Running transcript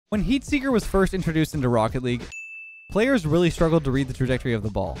When Heatseeker was first introduced into Rocket League, players really struggled to read the trajectory of the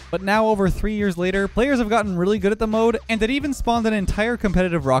ball. But now, over 3 years later, players have gotten really good at the mode, and it even spawned an entire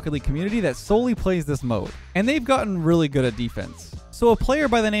competitive Rocket League community that solely plays this mode. And they've gotten really good at defense. So a player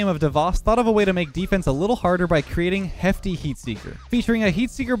by the name of DeVos thought of a way to make defense a little harder by creating Hefty Heatseeker, featuring a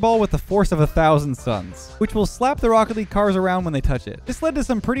Heatseeker ball with the force of 1,000 suns, which will slap the Rocket League cars around when they touch it. This led to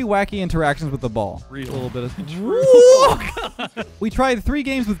some pretty wacky interactions with the ball. A little bit of... We tried 3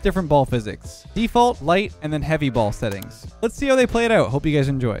 games with different ball physics: default, light, and then heavy ball settings. Let's see how they play it out. Hope you guys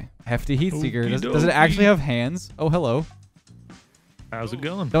enjoy. Hefty Heatseeker. Does it actually have hands? Oh, hello. How's it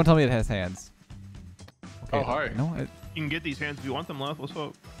going? Don't tell me it has hands. Okay. Oh, hi. No, You can get these hands if you want them, Leth. What's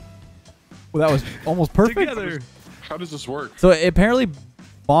up? well, that was almost perfect. Together. How does this work? So it apparently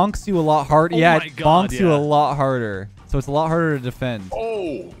bonks you a lot harder. Oh yeah, my it God, bonks you a yeah. lot harder. So it's a lot harder to defend.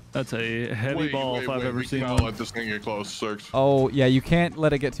 Oh! That's a heavy ball if I've ever we seen cannot one. let this thing get close, Sirks. Oh, yeah, you can't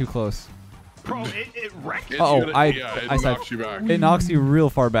let it get too close. Bro, it wrecked. Oh, it knocks you back. It knocks you real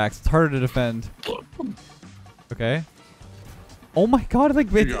far back. So it's harder to defend. Okay. Oh my God, like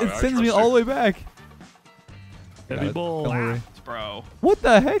it sends me all the way back. Heavy ball. Don't worry. Bro. What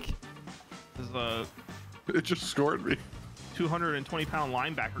the heck? This is a It just scored me. 220-pound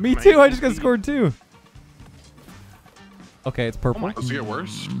linebacker. Me coming too. at I just got full scored too. Okay, it's purple. my- Does it get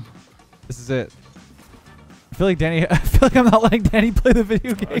worse? This is it. I feel like Danny. I feel like I'm not letting Danny play the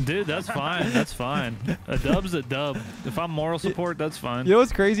video game. Dude, that's fine. That's fine. A dub's a dub. If I'm moral support, that's fine. You know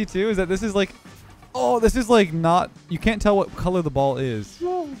what's crazy too is that this is like, oh, this is like not. You can't tell what color the ball is.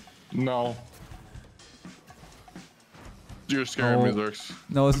 No. You're scaring me, Zerks.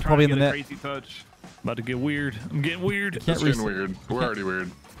 No, this is I'm probably in trying the to get a net. crazy touch. About to get weird. I'm getting weird. Can't It's getting reset. weird. We're already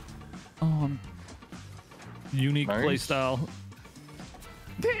weird. Oh, I'm Unique Nice. play style.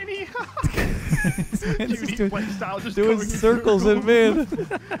 Danny! This is Unique doing, play style, just doing going in circles in mid. It's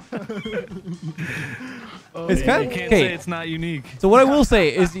kind You of can't say okay. it's not unique. So what I will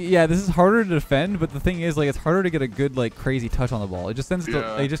say is, yeah, this is harder to defend, but the thing is, like, it's harder to get a good, like, crazy touch on the ball. It just sends,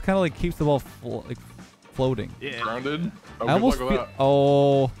 it just kind of like keeps the ball floating. Yeah. Grounded? Oh, I almost good feel. luck with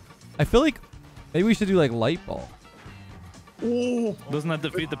Oh, I feel like maybe we should do like light ball. Doesn't that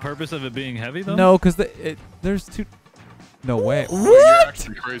defeat the purpose of it being heavy, though? No, because there's two. No way. that. You're What?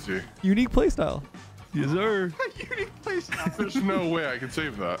 actually crazy. Unique playstyle. Yes, sir. Unique play style. There's no way I can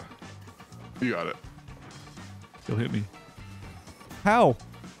save that. You got it. Go hit me. How?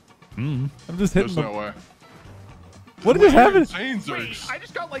 Mm. I'm just hitting There's them. no way. What did just You're happen? insane, Wait, Zerks. I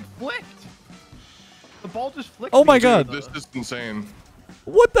just got like flicked. The ball just flicked. Oh my me. God. Dude, this is insane.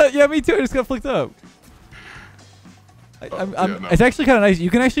 What the? Yeah, me too. I just got flicked up. Yeah, no. It's actually kind of nice.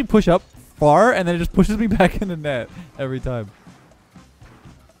 You can actually push up far, and then it just pushes me back in the net every time.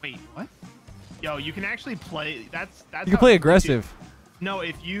 Wait, what? Yo, you can actually play. That's. You can play aggressive. No,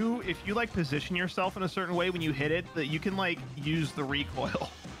 if you like position yourself in a certain way when you hit it, that you can like use the recoil.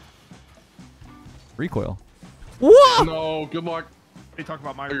 Recoil. What? No, good luck. They talk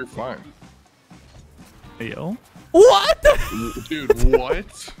about my. Oh, you're fine. Hey, yo. What? The? Dude,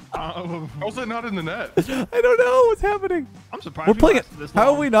 what? I'm How's that not in the net? I don't know what's happening. surprised. We're we playing it. lasted this How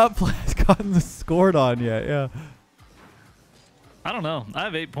have long. we not gotten the scored on yet? Yeah. I don't know. I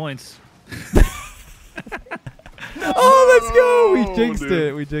have 8 points. Oh, let's go! We No, jinxed dude.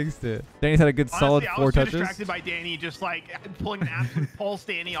 it. We jinxed it. Danny's had a good solid Honestly, I 4 was too touches. distracted by Danny just like pulling an absolute pulse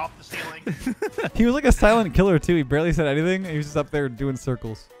Danny off the ceiling. He was like a silent killer too. He barely said anything. He was just up there doing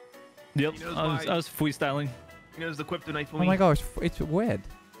circles. Yep. He knows I was freestyling. He knows the kryptonite for Oh me. my gosh, it's red.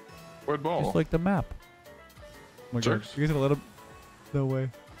 Red ball. Just like the map. Oh my gosh, Jerks. you guys gonna let him? No way.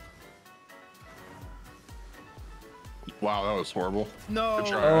 Wow, that was horrible. No. Good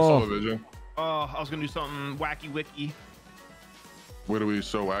try. I saw the vision. Oh, I was gonna do something wacky wiki. What are we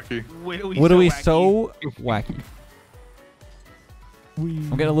so wacky? What What are we wacky? so wacky? I'm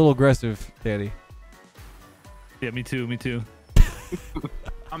getting a little aggressive, Daddy. Yeah, me too. Me too.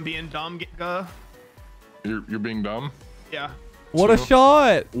 I'm being dumb. You're being dumb? Yeah. What a So-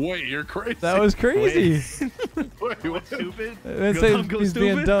 shot! Wait, you're crazy. That was crazy. Wait, I what? went stupid. Let's Go say dumb, go he's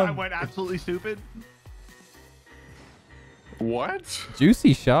being stupid. I dumb. went absolutely stupid. What?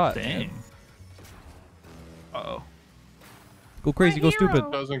 Juicy shot. Dang. Uh-oh. Go crazy, go stupid.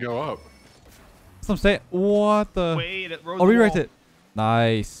 It doesn't go up. That's what I'm saying. What the? Wait, it rose I'll the rewrite wall. it.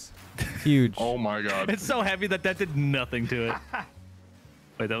 Nice. Huge. Oh my god. It's so heavy that did nothing to it.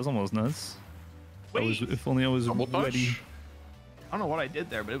 Wait, that was almost nuts. Wait, If only I was Double ready. touch? I don't know what I did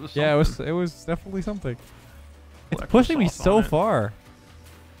there, but it was. Yeah, it something. was definitely something. It's Electro pushing me sauce so on it. far.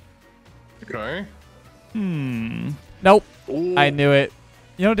 Okay. Hmm. Nope. Ooh. I knew it.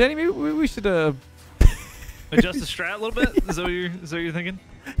 You know, Danny, maybe we should Adjust the strat a little bit. Is that what you're thinking?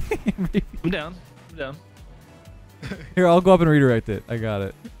 I'm down. I'm down. Here, I'll go up and redirect it. I got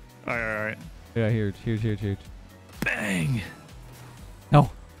it. All right. Yeah, here. Bang. No.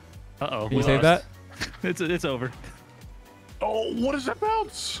 Uh-oh. Can you save that? It's over. Oh, what is that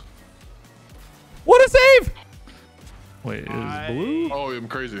bounce? What a save! Wait, is blue? Oh, I'm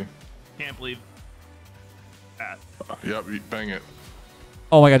crazy. Can't believe that. Yep, bang it.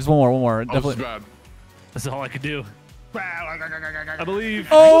 Oh my god, just one more. Oh, this is Definitely. bad. That's all I could do. I I believe.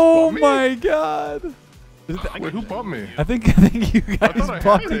 Oh Bumped me? my god. Wait, who bumped me? I think you I guys thought I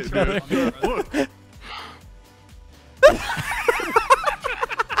bumped had it, each other. dude. Look.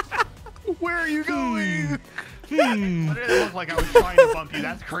 Where are you going? It looked like I was trying to bump you.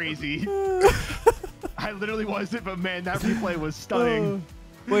 That's crazy. I literally wasn't, but man, that replay was stunning.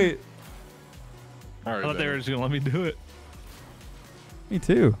 Wait, All I right. thought they were just gonna let me do it. me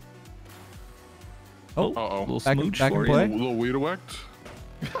too. Oh, Uh-oh. Little Back- smooch back in for play? you. Little weed-a-wect.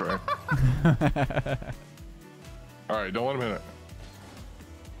 Okay. All right, don't let him hit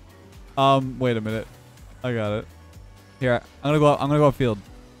it. wait a minute. I got it. Here, I'm gonna go upfield.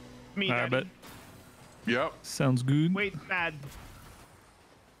 Me, All right, Daddy. but Yep. sounds good. Wait, bad.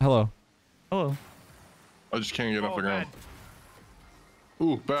 Hello. Hello. I just can't get off the Oh, ground. bad.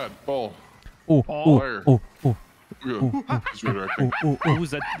 Ooh, bad. Ball. Ooh, Oh. Fire. ooh. Good. Just redirecting. What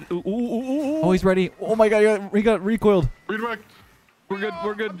was that? Ooh. Oh, he's ready. Oh my god, he got recoiled. Redirect. We're good.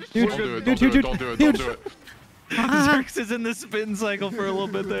 We're good. Dude, Don't do it. dude, Don't do dude, it. Don't do it. Don't dude. do it. Zerx is in the spin cycle for a little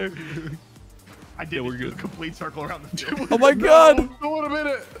bit there. I did Yeah, we're do a good. complete circle around the field. Oh my god. Don't let him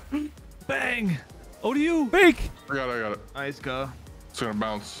hit it. Bang. Oh, to you. Fake. I got it. Nice go. It's gonna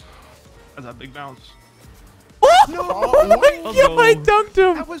bounce. That's a big bounce. Oh my Let's god, I go. dunked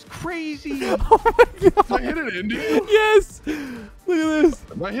him. That was crazy. Oh my god. I hit it into you. Yes. Look at this.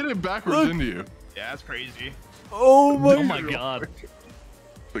 I hit it backwards Look. into you. Yeah, that's crazy. Oh my. Oh my god.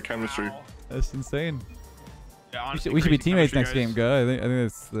 The chemistry. Wow. That's insane. Yeah, We honestly, should be crazy teammates next chemistry, game, guy. I think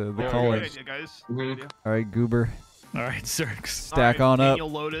that's the Yeah, call. we Good gotta- idea, guys. Mhm. Good idea. All right, Goober. All right, Zerx. Stack All right, on up.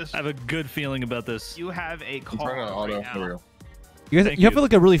 Daniel Lotus, I have a good feeling about this. you have a I'm car trying to auto. right There we now. go. You guys, Thank you have you.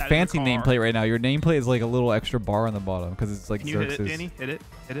 like a really That is a fancy car. nameplate right now. Your nameplate is like a little extra bar on the bottom because it's like Can you hit it, Xerxes. Danny? Hit it.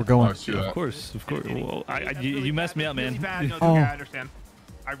 Hit it. We're going. I see Of that. course. Well, That's you really messed me bad. up, That's man. really bad. No, it's Oh. okay, I understand.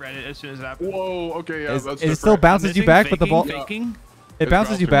 I read it as soon as it happened. Whoa. Okay. Yeah. It That's still different. bounces you Missing, back, but the ball faking. it It's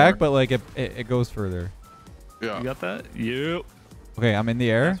bounces you bouncing back, more. but like it goes further. Yeah. You got that? Yep. Okay, I'm in the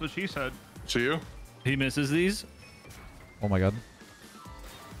air. That's what she said. See you. He misses these. Oh my god.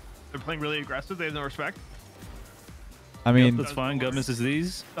 They're playing really aggressive. They have no respect. I mean, That's fine. Gut misses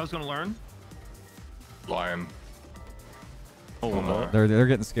these. I was gonna learn. Lion. Oh, my. they're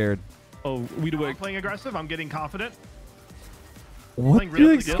getting scared. Oh, weed away. I'm playing aggressive. I'm getting confident. What? Playing You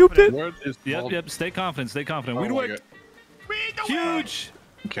really like good, scooped but it? What is Yep, called- yep. Stay confident. Stay confident. Oh Weed my away. God. Huge.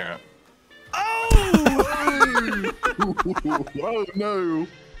 You can't. Oh! Whoa, no.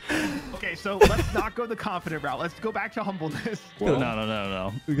 Okay, so let's not go the confident route. Let's go back to humbleness. Well,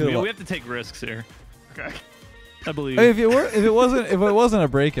 No. We We, gotta we have to take risks here. Okay. I believe. I mean, if it wasn't a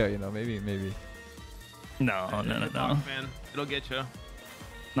breakout, you know, maybe. No. Fuck, man. It'll get you.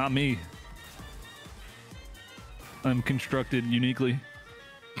 Not me. I'm constructed uniquely.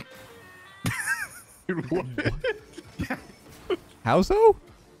 what? How so?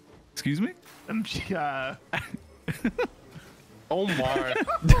 Excuse me? Oh my.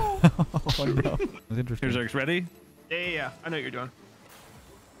 Oh no. That's interesting. Here's Eric's ready. Yeah. I know what you're doing.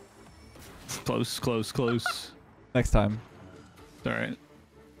 Close. Next time. All right.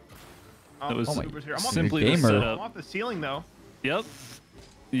 That was Uber's here. I'm off, simply the the gamer. I'm setup. off the ceiling though. Yep.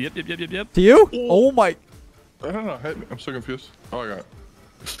 To you? Oh my. I don't know. Hit me. I'm so confused. Oh, I got it.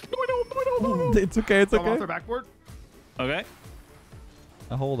 No. It's okay. It's I'm off okay. their backboard. Okay.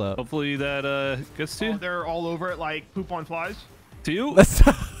 Now hold up. Hopefully that gets to Oh, you. they're all over it like poop on flies. To you. Let's.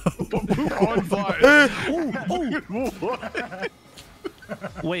 On fire. What?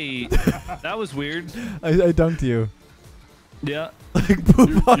 Wait. That was weird. I dunked you. Yeah. Like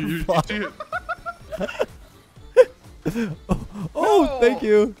poop on You fly. see it? Oh, thank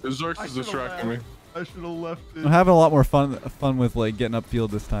you. Zerx I is should've distracting me. left. I should have left it. I'm having a lot more fun with like getting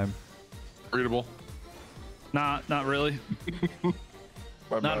upfield this time. Readable. Not really. My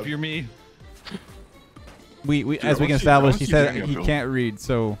Not bad. if you're me. We Dude, as we I can wanna see- establish, I he wanna see said Danny he upfield. can't read,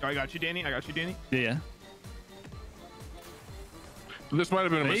 so I got you, Danny. Yeah. This might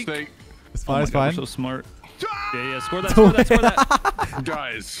have been a Fake. mistake. it's Oh fine. my It's God, fine. we're so smart. Yeah. Score that. Score that.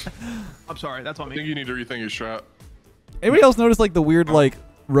 Guys, I'm sorry. That's on I think me. you need to rethink your strat. Anybody else notice like the weird like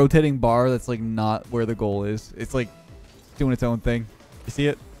rotating bar that's like not where the goal is? It's like doing its own thing. You see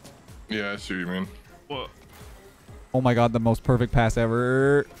it? Yeah, I see what you mean. Whoa. Oh my god, the most perfect pass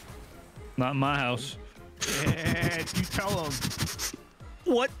ever. Not in my house. Yeah, you tell him.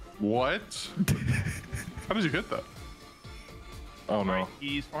 What? What? How did you hit that? Oh no.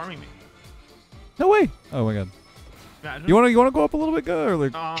 He's farming me. No way. Oh my god. Imagine. You wanna go up a little bit, go or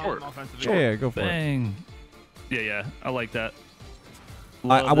like? Short. Offensive. Yeah, go for it. Bang. Yeah, I like that.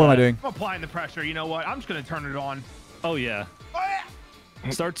 What Love am I that. doing? I'm applying the pressure. You know what? I'm just gonna turn it on. Oh yeah. Oh, yeah.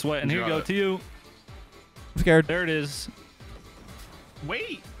 Start sweating. Here you Got go it. to you. I'm scared. There it is.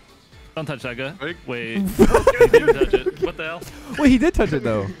 Wait. Don't touch that guy. Fake. Wait. He didn't touch it. What the hell? Wait, he did touch it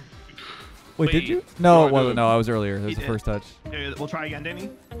though. Wait, did Wait. you? No, No, it I wasn't. didn't. No, I was earlier. That was He the did. first touch. Yeah, we'll try again, Danny.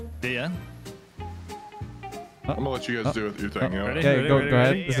 Yeah. I'm gonna let you guys do it, your thing. You know? Ready? Okay, go ready, ahead.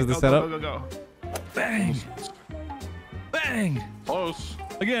 ready? This is the go, setup. Go, go, go. Bang. Bang. Close.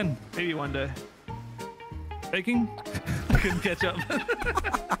 Again. Maybe one day. Faking. I couldn't catch up.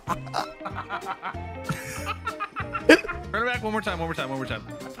 Run it back one more time.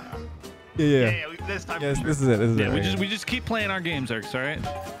 Yeah. Yeah, this time. Yes, this is it. This is Yeah, it. we just keep playing our games, Erks, all right?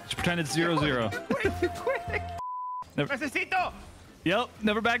 Just pretend it's 0-0. Quick. Never- Necesito. Yep,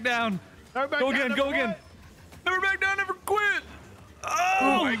 never back down. Never back Go down, again, never go again. what? Never back down, never quit.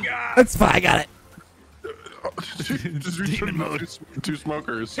 Oh my god. That's fine. I got it. Just reach for Demon mode. two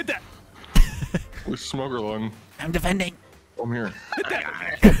smokers. Hit that. With smoker lung. I'm defending. I'm here.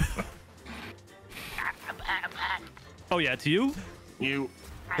 Oh yeah, to you? You.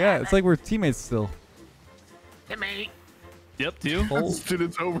 Yeah, it's like we're teammates still. Yep, to you. Oh. Dude,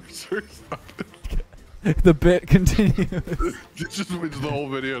 it's over, sir. Stop it. The bit continues. It's just it's the whole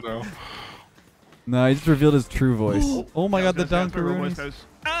video now. No, he just revealed his true voice. Oh my god, the That's where Dunkaroonies. Royce goes.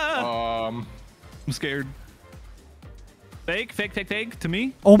 Ah, Um. I'm scared. Fake to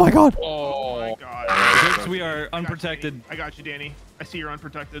me. Oh my god. Oh my Oh. god. Erks, we are I got you, unprotected. Danny. I got you, Danny. I see you're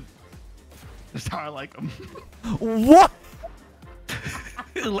unprotected. That's how I like them. What?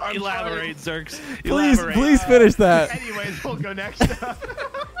 Elaborate, Zerks. Please, Elaborate. please finish that. Anyways, we'll go next.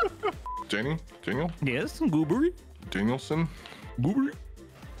 Daniel? Yes, goobery. Danielson? Boobery?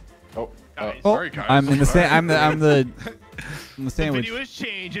 Oh. Guys. Sorry, guys. I'm in the I'm the The sandwich. video has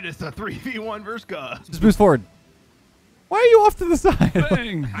changed and it's a 3v1 versus Gus. Just boost forward. Why are you off to the side?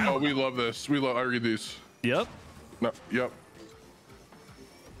 Bang. Oh, we love this. I read these. Yep. No. Yep.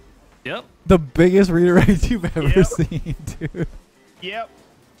 Yep. The biggest redirect you've ever Yep. seen, dude. Yep.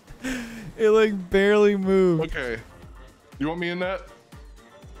 It like barely moved. Okay. You want me in that?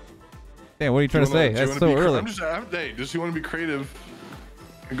 Damn, what are you trying to say? Do you That's wanna so be early. I'm just. Hey, does you want to be creative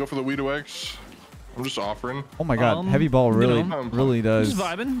and go for the Weedo X? I'm just offering. Oh my god, heavy ball you really, know, really does. Just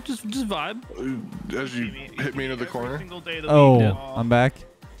vibing. Just vibe. As you hit me into the Every corner. single day of the Oh, week. I'm back.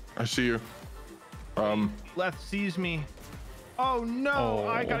 I see you. Leth sees me. Oh no,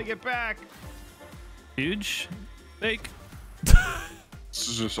 I gotta get back. Huge. Fake. This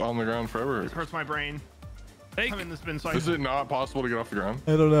is just on the ground forever. This hurts my brain. Fake. I'm in the spin cycle. Is it not possible to get off the ground?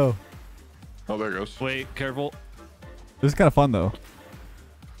 I don't know. Oh, there it goes. Wait, careful. This is kind of fun though.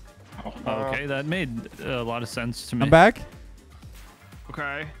 Okay, that made a lot of sense to me. I'm back.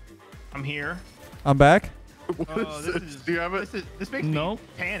 Okay. I'm here. I'm back. What Oh, is this this? is Do you have it? this makes Nope. me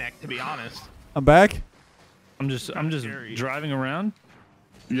panic, to be honest. I'm back. I'm just Scary. driving around.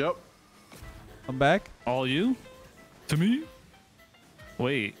 Yep. I'm back. All you? To me?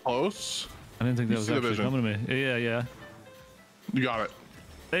 Wait, Close. I didn't think that You was see the actually vision. coming to me. Yeah. You got it.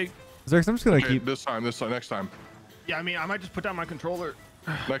 Fake. Zerx, I'm just gonna Okay, keep. this time, next time. Yeah, I mean, I might just put down my controller.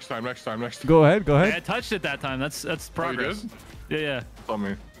 Next time. Go ahead. Go I ahead. touched it that time. That's progress. did? Yeah. Tell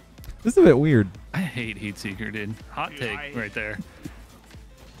me. This is a bit weird. I hate Heat Seeker, dude. Hot Dude, take right there.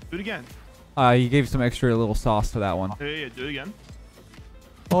 Do it again. He gave some extra little sauce to that one. Yeah, do it again.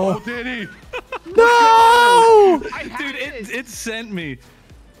 Oh, Oh Danny! no! I had Dude, this. it sent me.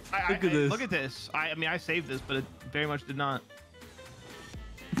 Look at this. Look at this. I mean, I saved this, but it very much did not.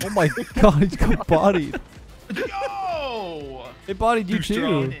 Oh my god, he's got bodied. Yo! It bodied you Too too.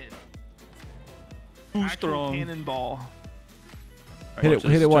 strong. Too Actual strong. Cannonball. Hit Watch it this, wide.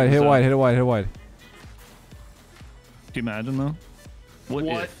 check Hit this it wide. out. Hit it wide. Hit it wide. Do you imagine though? What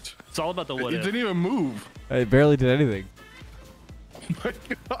What? if? It's all about the what It if. didn't even move. It barely did anything. Oh my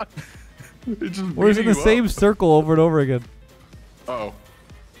god. It just We're just in the beating you same up. circle over and over again. Oh.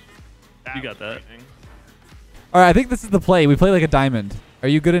 You got that. All right, I think this is the play. We play like a diamond. Are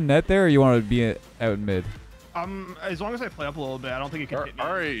you good in net there, or you want to be out in mid? As long as I play up a little bit, I don't think it can hit me.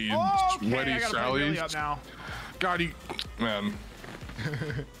 All right, you Okay, sweaty I gotta play really Sallies. up now. God, man.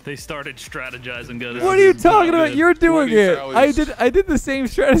 They started strategizing good. What are you talking about? Good. You're doing Sweaty it. Sallies. I did the same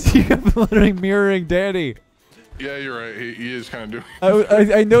strategy. I'm literally mirroring Danny. Yeah, you're right. He is kind of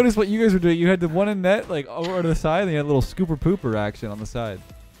doing. I noticed what you guys were doing. You had the one in net like over to the side, and you had a little scooper pooper action on the side.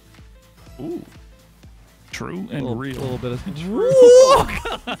 Ooh. True and A real. little bit of.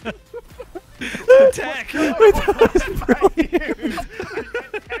 Attack. Tech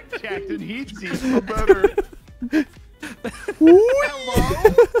checked and heat seat. So better.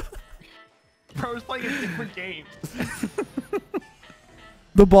 Hello? Bro's playing a different game.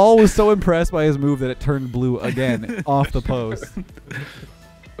 The ball was so impressed by his move that it turned blue again off the post.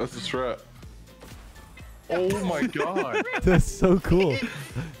 That's the strat. Oh my god. That's so cool.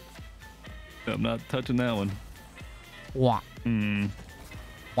 I'm not touching that one. Wah. Hmm.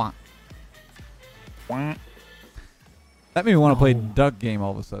 Wah. Wah. That made me want to play duck game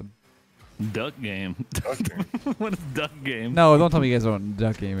all of a sudden. Duck game. Okay. What is duck game? No, don't tell me you guys know what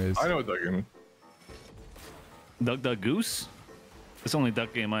duck game is. I know what that game is. Duck Duck Goose? It's the only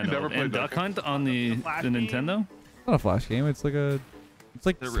duck game I know. never of. played And Duck Duck Hunt on the Flash game? Nintendo? It's not a flash game. It's like The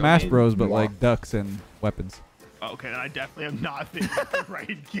real Smash game? Bros, but Wah. like ducks and weapons. Okay, then I definitely am not thinking of the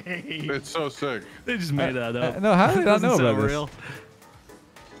right game. It's so sick. They just made that up. No, how did I not Doesn't know sound about real. this?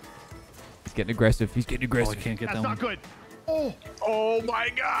 He's getting aggressive. He's getting Oh, I aggressive. can't get That's that not one. good. Oh, oh my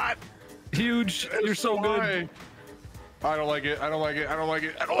god. Huge. You're so good. Why? I don't like it. I don't like it. I don't like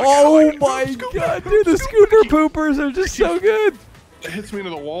it. I don't like it. I Oh don't like it. my Scoop god, it. dude! The scooper poopers are just so good. It hits me into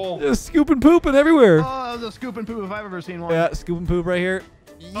the wall. Just scooping pooping everywhere. Oh, that was a scoop and poop if I've ever seen one. Yeah, scoop and poop right here.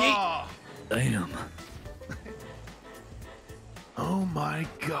 Oh. Damn. Oh my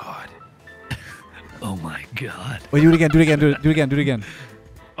god. Oh my god. Wait, do it again. Do it again. Do it again. Do it again.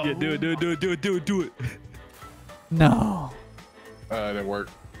 Yeah, do it, do it, do it, do it, do it, do it. No. It didn't work.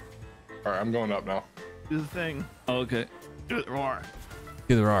 All right, I'm going up now. Do the thing. Oh, okay. Do the roar.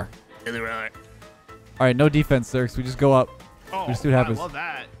 Do the roar. Yeah, they're right. All right, no defense, Zerks. We just go up. Oh, Just see what happens. I love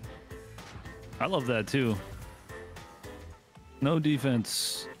that. I love that too. No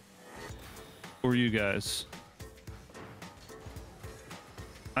defense for you guys.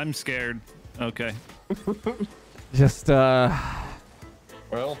 I'm scared. Okay. Just Well,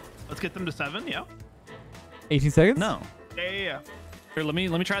 Let's get them to 7, yeah? 18 seconds. No. Yeah. Here, let me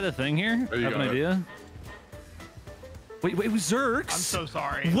try the thing here. There I you have an got it. idea. Wait, it was Zerks. I'm so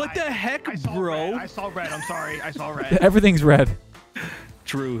sorry. What the heck, I saw bro? Red. I saw red. I'm sorry. I saw red. Everything's red.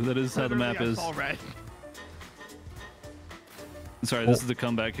 True, that is how the map Literally, is. I saw red. Sorry, this is the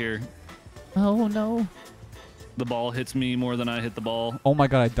comeback here. Oh no. The ball hits me more than I hit the ball. Oh my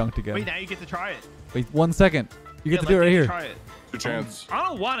god, I dunked again. Wait, now you get to try it. Wait 1 second. You get to do it right here. Try it. good chance. I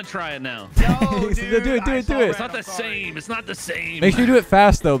don't want to try it now. No, Do dude, it, I do saw it. red, It's not I'm the sorry. same. It's not the same. Make sure you do it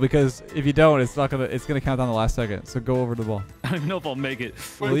fast though, because if you don't, it's gonna count down the last second. So go over to the ball. I don't even know if I'll make it.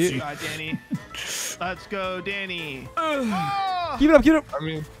 Will you? Danny. Let's go, Danny. Oh! Keep it up, keep it up. I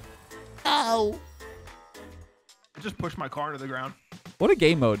mean, Ow. I just pushed my car to the ground. What a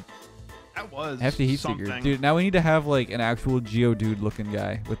game mode. That was Hefty heat seeker. something. Dude, now we need to have like an actual Geodude looking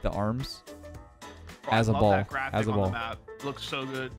guy with the arms. Oh, I as a love ball. That graphic As a on ball. The map. It looks so good.